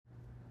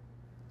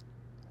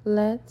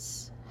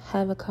Let's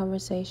have a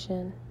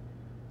conversation.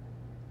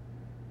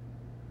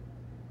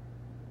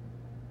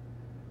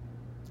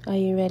 Are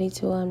you ready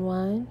to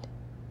unwind?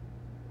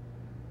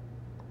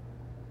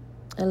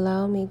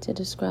 Allow me to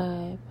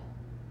describe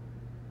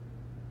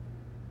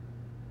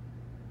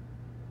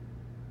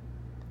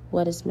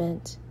what is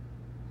meant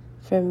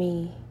for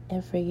me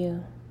and for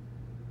you.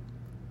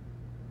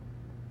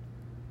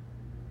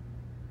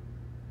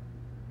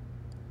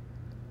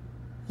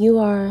 You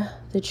are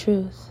the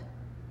truth.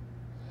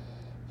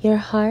 Your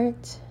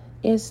heart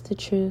is the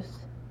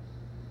truth,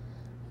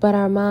 but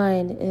our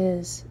mind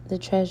is the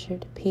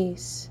treasured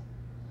piece.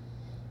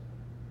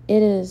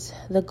 It is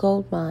the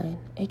gold mine,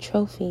 a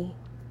trophy.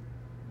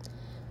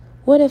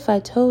 What if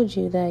I told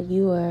you that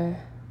you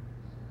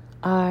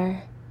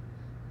are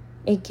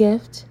a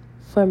gift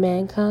for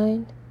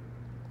mankind?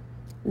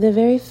 The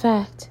very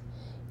fact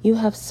you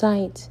have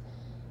sight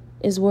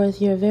is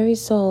worth your very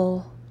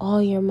soul,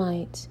 all your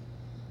might,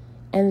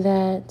 and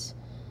that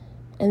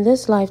in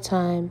this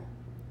lifetime,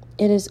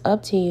 it is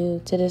up to you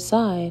to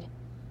decide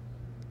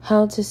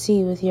how to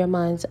see with your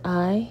mind's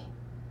eye.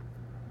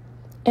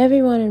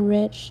 Everyone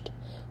enriched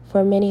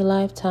for many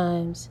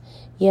lifetimes,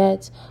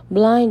 yet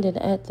blinded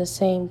at the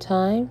same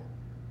time.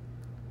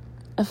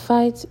 A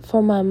fight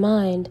for my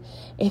mind,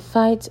 a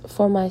fight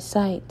for my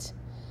sight,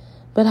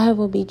 but I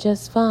will be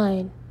just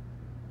fine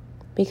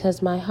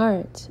because my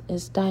heart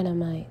is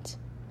dynamite.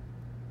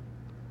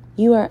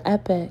 You are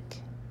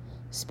epic.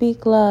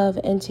 Speak love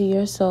into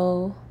your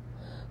soul.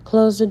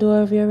 Close the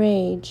door of your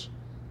rage,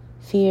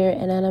 fear,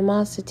 and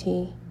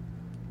animosity.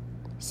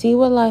 See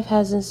what life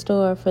has in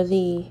store for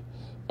thee,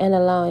 and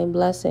allowing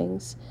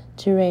blessings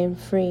to reign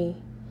free,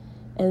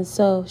 and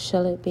so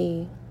shall it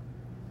be.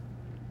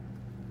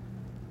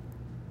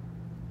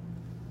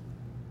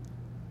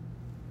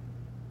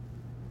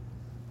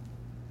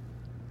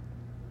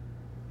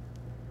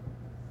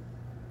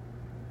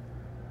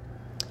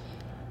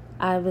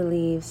 I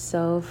believe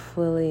so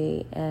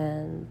fully,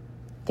 and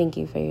thank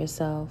you for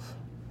yourself.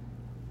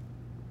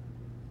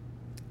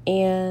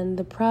 And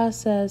the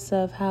process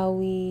of how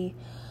we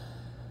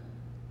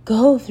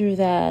go through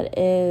that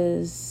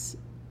is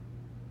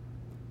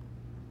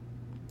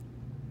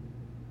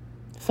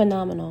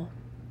phenomenal.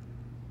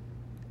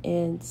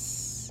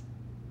 It's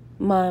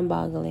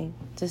mind-boggling,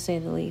 to say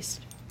the least.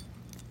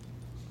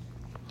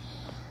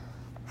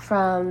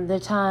 From the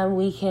time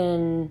we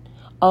can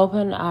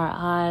open our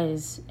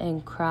eyes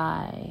and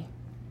cry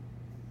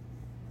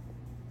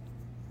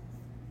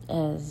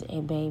as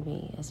a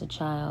baby, as a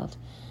child,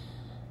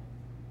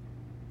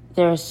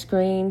 there are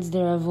screams,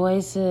 there are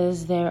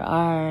voices, there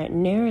are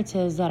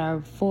narratives that are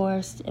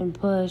forced and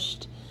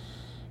pushed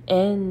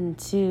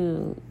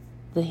into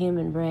the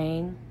human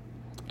brain,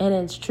 and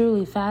it's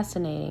truly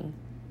fascinating.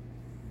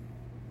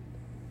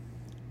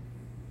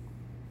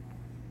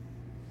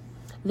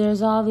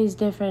 There's all these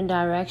different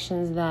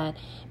directions that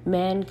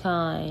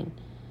mankind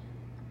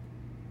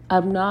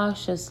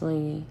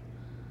obnoxiously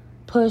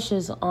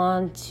pushes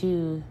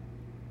onto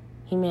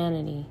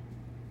humanity.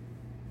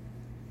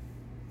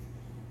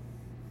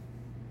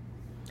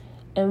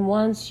 And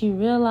once you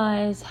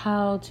realize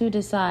how to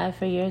decide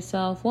for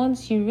yourself,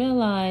 once you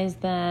realize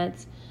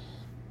that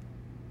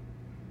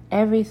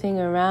everything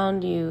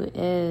around you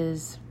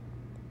is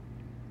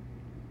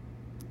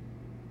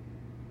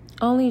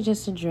only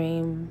just a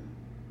dream,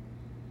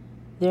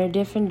 there are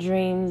different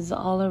dreams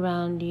all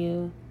around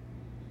you,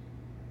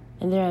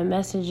 and there are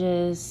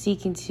messages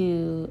seeking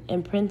to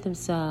imprint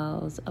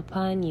themselves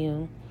upon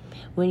you.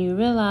 When you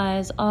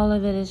realize all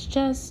of it is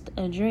just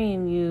a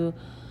dream, you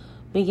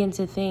begin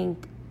to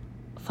think,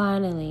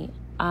 finally,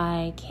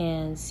 I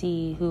can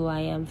see who I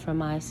am for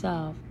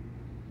myself.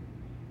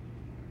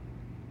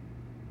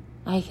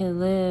 I can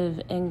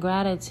live in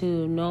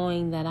gratitude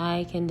knowing that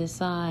I can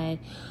decide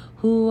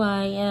who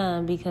I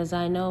am because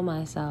I know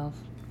myself.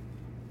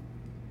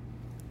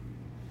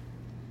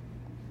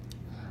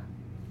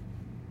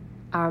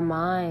 Our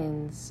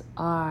minds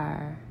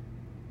are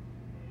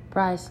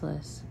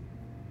priceless.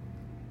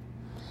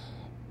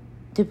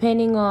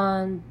 Depending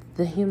on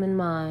the human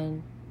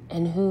mind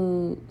and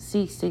who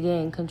seeks to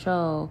gain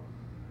control,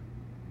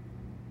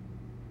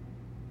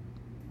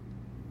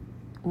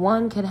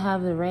 one could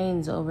have the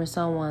reins over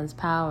someone's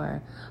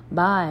power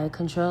by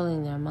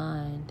controlling their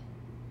mind.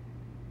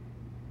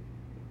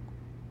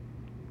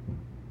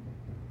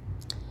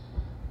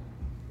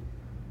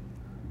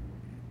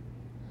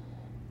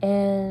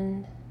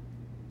 And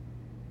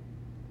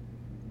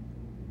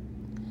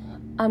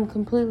I'm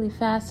completely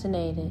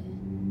fascinated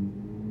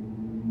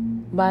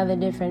by the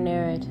different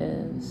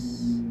narratives,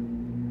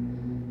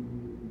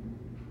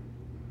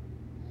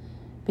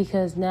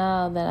 because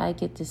now that I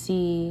get to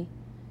see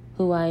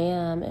who I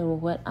am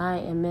and what I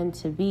am meant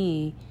to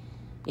be,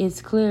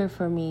 it's clear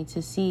for me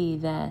to see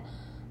that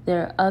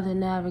there are other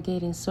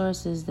navigating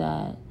sources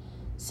that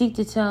seek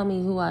to tell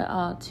me who I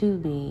ought to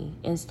be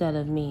instead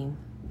of me.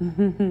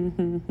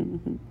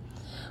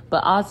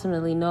 But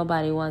ultimately,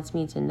 nobody wants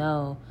me to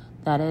know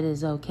that it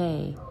is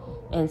okay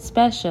and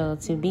special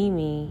to be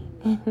me.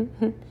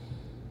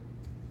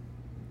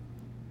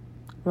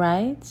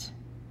 right?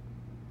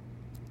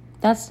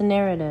 That's the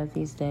narrative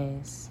these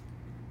days.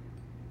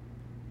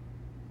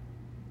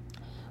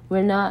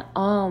 We're not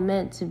all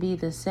meant to be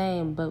the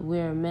same, but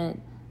we're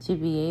meant to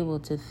be able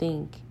to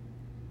think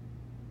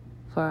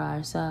for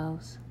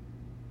ourselves.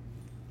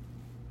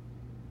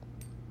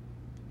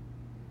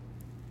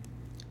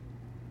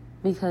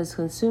 Because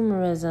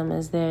consumerism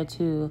is there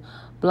to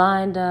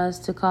blind us,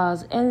 to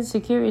cause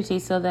insecurity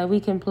so that we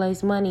can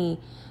place money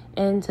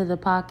into the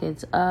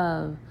pockets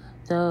of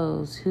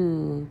those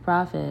who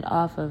profit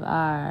off of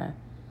our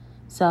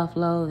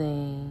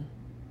self-loathing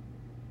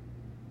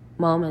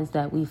moments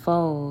that we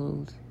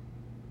fold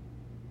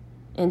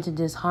into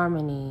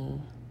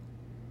disharmony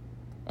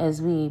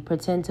as we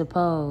pretend to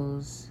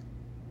pose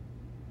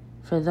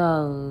for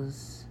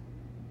those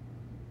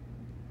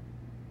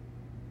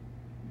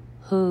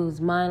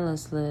whose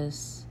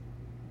mindlessness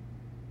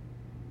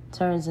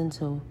turns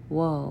into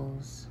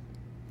woes.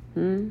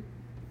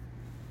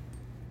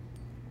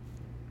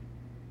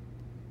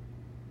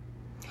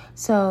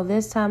 So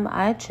this time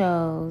I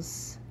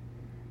chose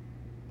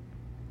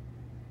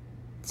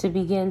to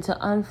begin to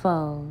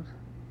unfold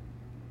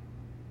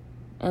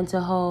and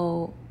to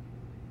hold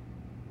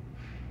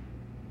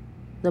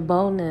the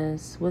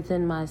boldness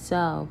within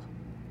myself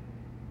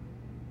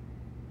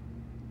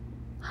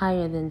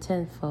higher than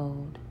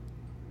tenfold.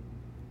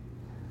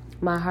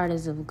 My heart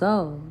is of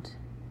gold.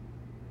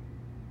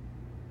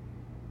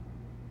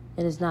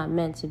 It is not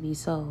meant to be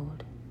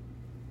sold.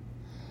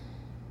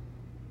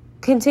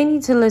 Continue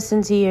to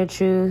listen to your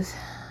truth.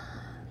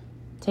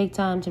 Take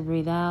time to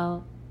breathe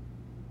out.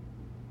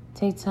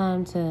 Take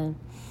time to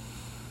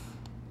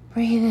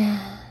breathe in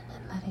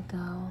and let it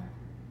go.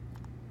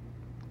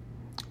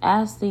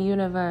 Ask the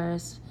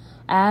universe,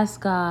 ask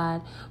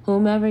God,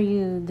 whomever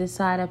you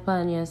decide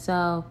upon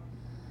yourself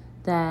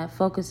that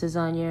focuses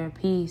on your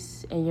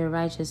peace and your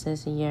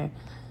righteousness and your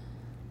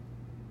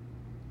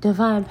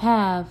divine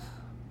path.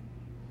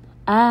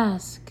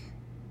 Ask,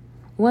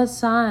 what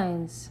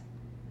signs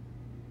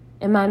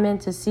am I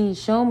meant to see?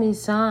 Show me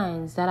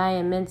signs that I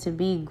am meant to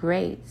be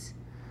great.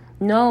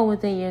 Know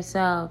within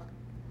yourself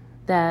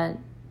that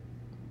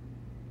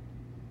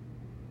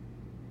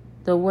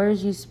the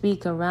words you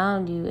speak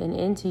around you and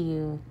into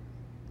you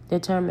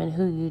determine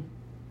who you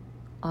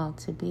ought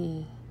to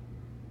be,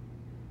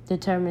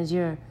 determines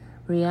your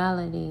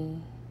reality.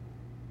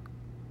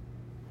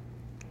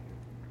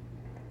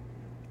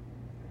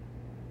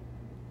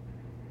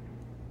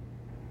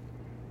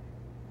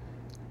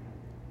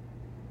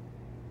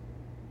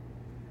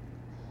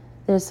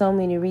 There's so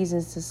many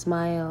reasons to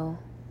smile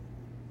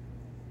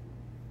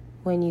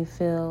when you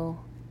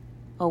feel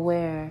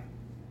aware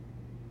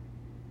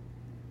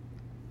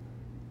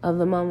of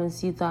the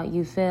moments you thought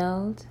you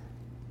failed.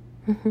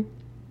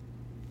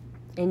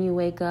 And you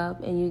wake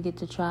up and you get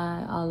to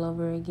try all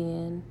over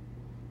again.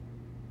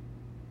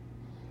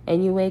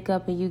 And you wake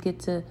up and you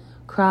get to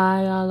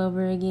cry all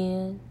over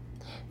again.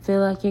 Feel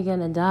like you're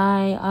gonna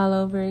die all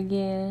over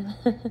again.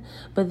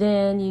 But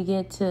then you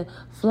get to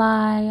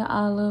fly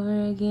all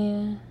over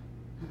again.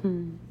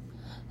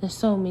 There's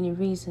so many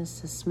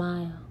reasons to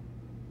smile.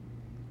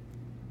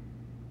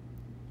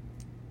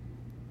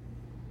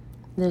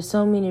 There's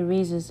so many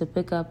reasons to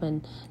pick up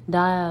and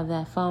dial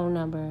that phone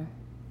number.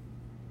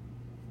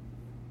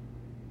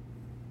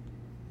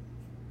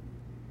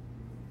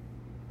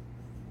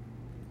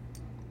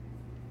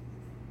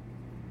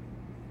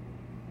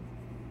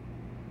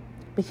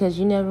 Because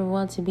you never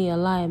want to be a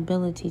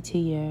liability to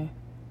your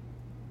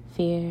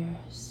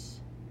fears.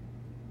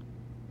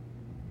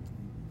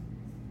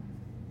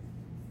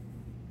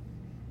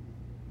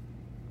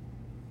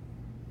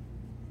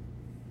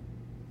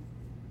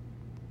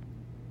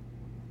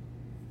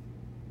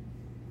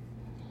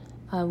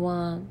 I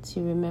want to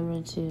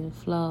remember to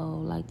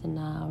flow like the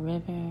Nile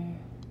River.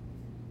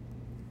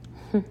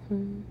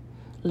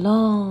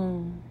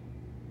 Long,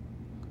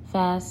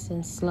 fast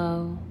and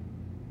slow,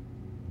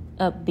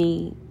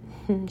 upbeat,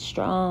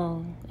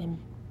 strong and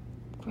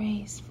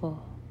gracefully,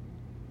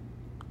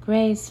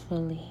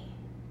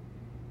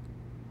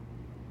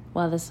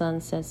 while the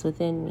sun sets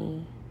within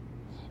me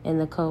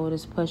and the cold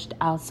is pushed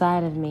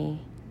outside of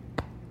me.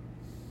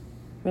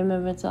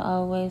 Remember to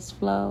always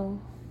flow.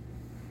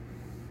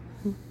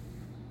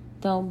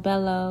 Don't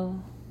bellow.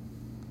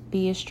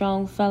 Be a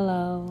strong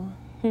fellow.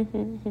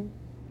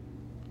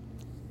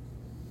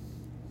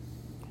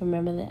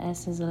 Remember the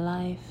essence of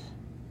life.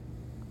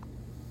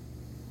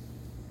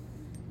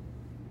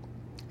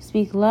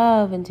 Speak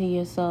love into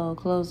your soul.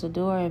 Close the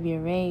door of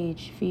your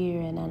rage, fear,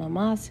 and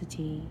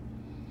animosity.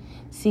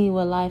 See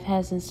what life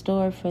has in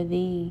store for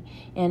thee,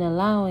 and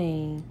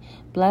allowing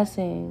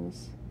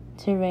blessings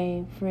to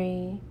reign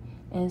free,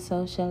 and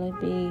so shall it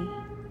be.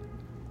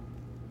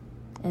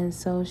 And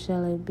so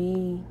shall it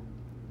be.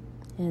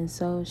 And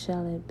so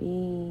shall it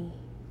be.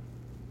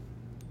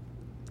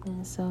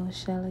 And so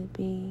shall it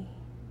be.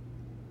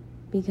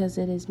 Because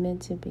it is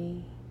meant to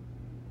be.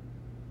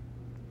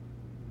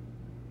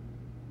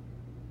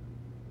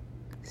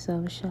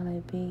 So shall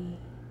it be.